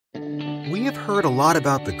We have heard a lot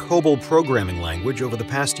about the COBOL programming language over the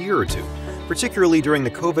past year or two, particularly during the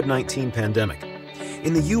COVID-19 pandemic.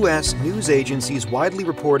 In the US, news agencies widely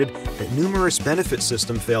reported that numerous benefit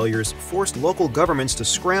system failures forced local governments to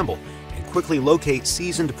scramble and quickly locate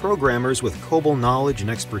seasoned programmers with COBOL knowledge and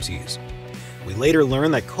expertise. We later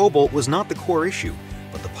learned that COBOL was not the core issue,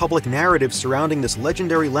 but the public narrative surrounding this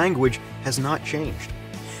legendary language has not changed.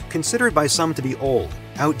 Considered by some to be old,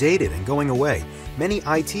 outdated, and going away, many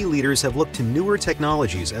IT leaders have looked to newer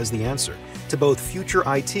technologies as the answer to both future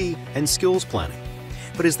IT and skills planning.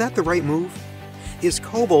 But is that the right move? Is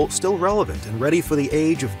COBOL still relevant and ready for the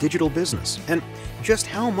age of digital business? And just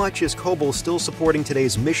how much is COBOL still supporting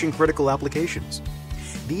today's mission-critical applications?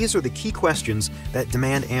 These are the key questions that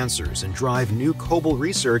demand answers and drive new COBOL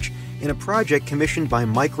research in a project commissioned by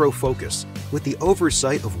Micro Focus with the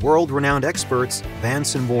oversight of world-renowned experts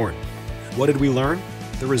Vance and Warren. What did we learn?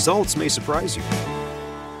 The results may surprise you.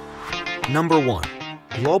 Number 1.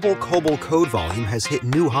 Global COBOL code volume has hit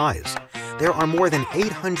new highs. There are more than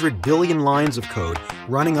 800 billion lines of code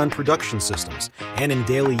running on production systems and in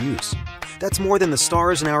daily use. That's more than the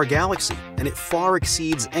stars in our galaxy, and it far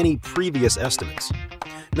exceeds any previous estimates.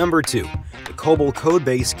 Number 2. The COBOL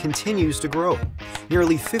codebase continues to grow.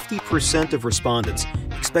 Nearly 50% of respondents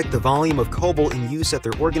expect the volume of COBOL in use at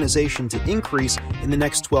their organization to increase in the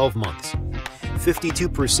next 12 months.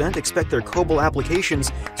 52% expect their COBOL applications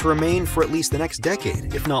to remain for at least the next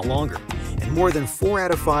decade, if not longer, and more than 4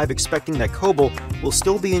 out of 5 expecting that COBOL will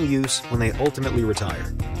still be in use when they ultimately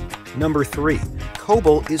retire. Number 3.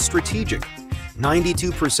 COBOL is strategic.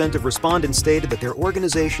 92% of respondents stated that their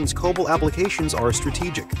organization's COBOL applications are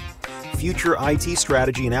strategic. Future IT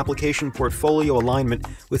strategy and application portfolio alignment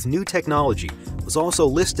with new technology was also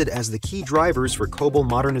listed as the key drivers for COBOL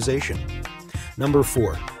modernization. Number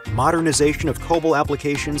 4. Modernization of COBOL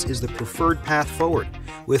applications is the preferred path forward,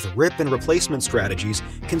 with RIP and replacement strategies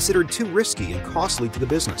considered too risky and costly to the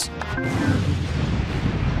business.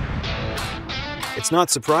 It's not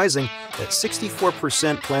surprising that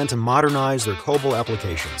 64% plan to modernize their COBOL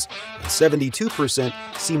applications, and 72%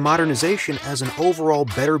 see modernization as an overall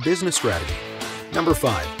better business strategy. Number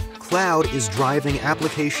 5. Cloud is driving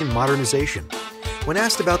application modernization. When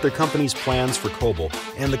asked about their company's plans for COBOL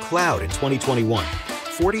and the cloud in 2021,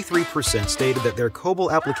 43% stated that their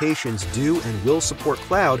COBOL applications do and will support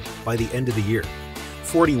cloud by the end of the year.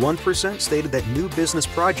 41% stated that new business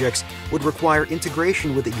projects would require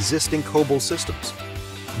integration with existing COBOL systems.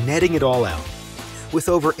 Netting it all out, with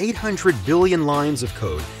over 800 billion lines of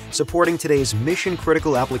code supporting today's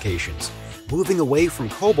mission-critical applications, moving away from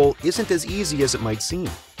COBOL isn't as easy as it might seem.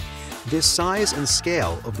 This size and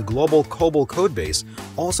scale of the global COBOL codebase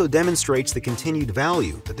also demonstrates the continued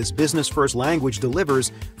value that this business-first language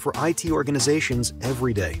delivers for IT organizations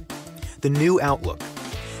every day. The new outlook.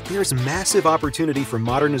 There's massive opportunity for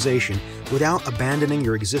modernization without abandoning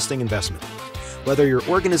your existing investment. Whether your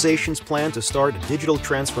organization's plan to start a digital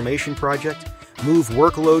transformation project, move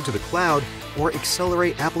workload to the cloud, or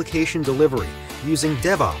accelerate application delivery using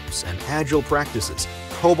DevOps and Agile practices,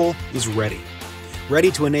 COBOL is ready.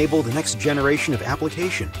 Ready to enable the next generation of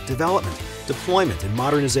application, development, deployment, and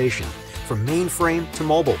modernization, from mainframe to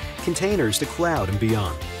mobile, containers to cloud and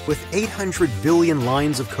beyond. With 800 billion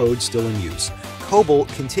lines of code still in use, COBOL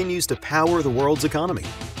continues to power the world's economy.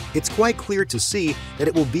 It's quite clear to see that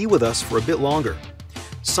it will be with us for a bit longer.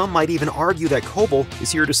 Some might even argue that COBOL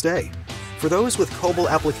is here to stay. For those with COBOL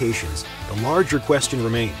applications, the larger question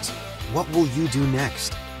remains: what will you do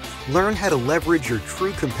next? Learn how to leverage your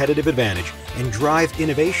true competitive advantage and drive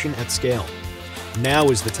innovation at scale. Now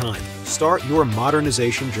is the time. Start your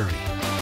modernization journey.